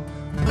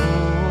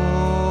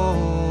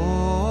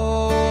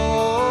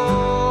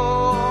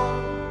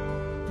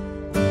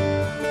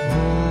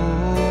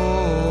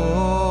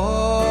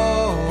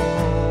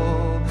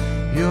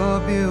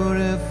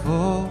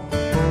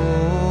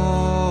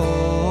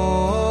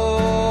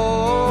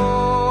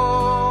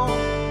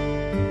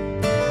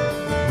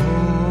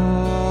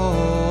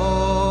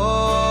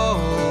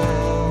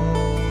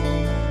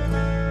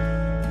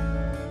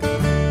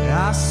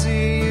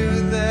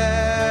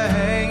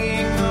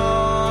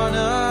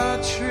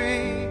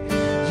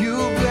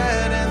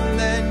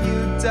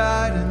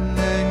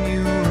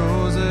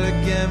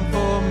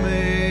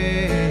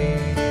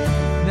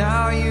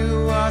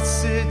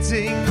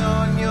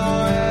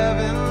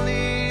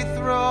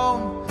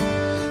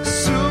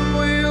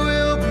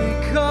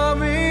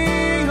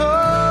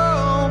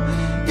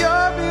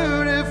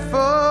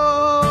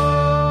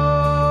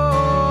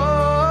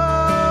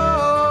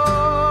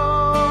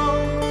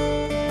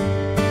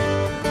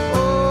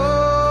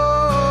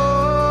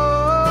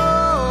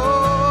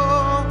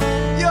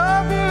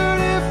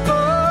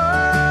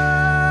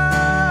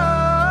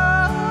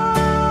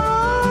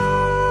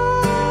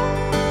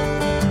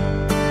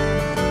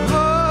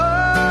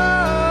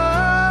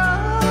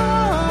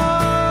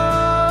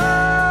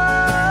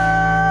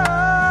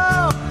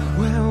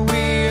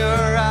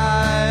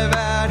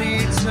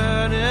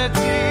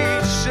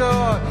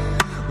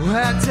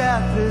 Where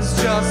death is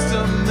just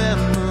a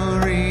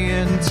memory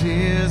and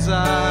tears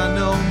are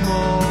no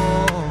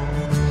more.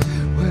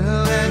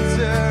 We'll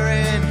enter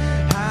in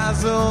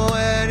as the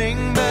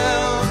wedding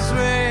bells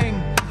ring.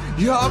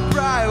 Your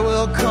bride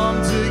will come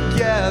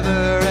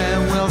together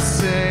and we'll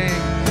sing.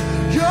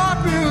 You're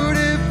beautiful.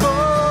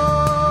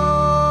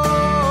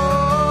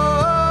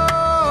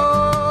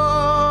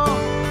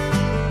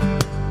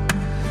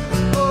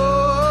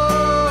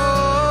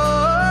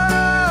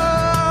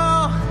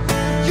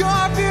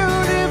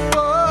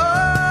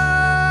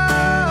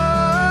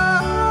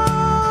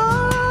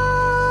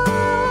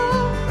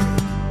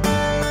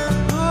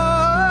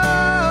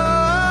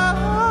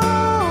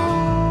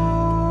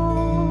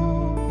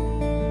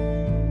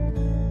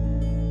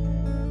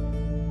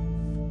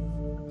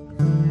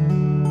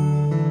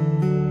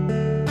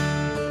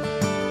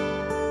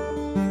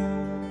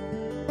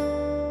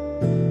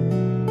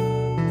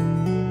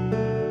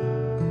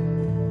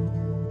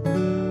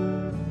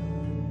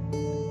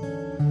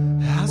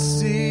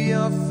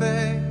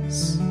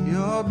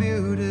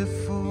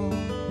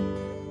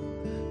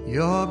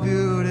 You're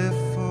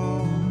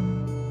beautiful,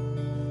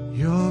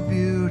 you're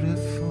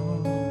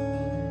beautiful.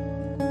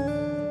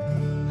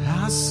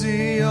 I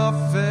see your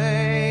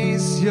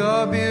face,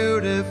 you're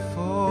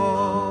beautiful,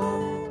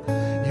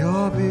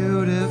 you're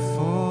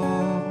beautiful,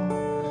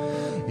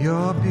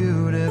 you're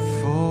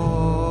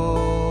beautiful.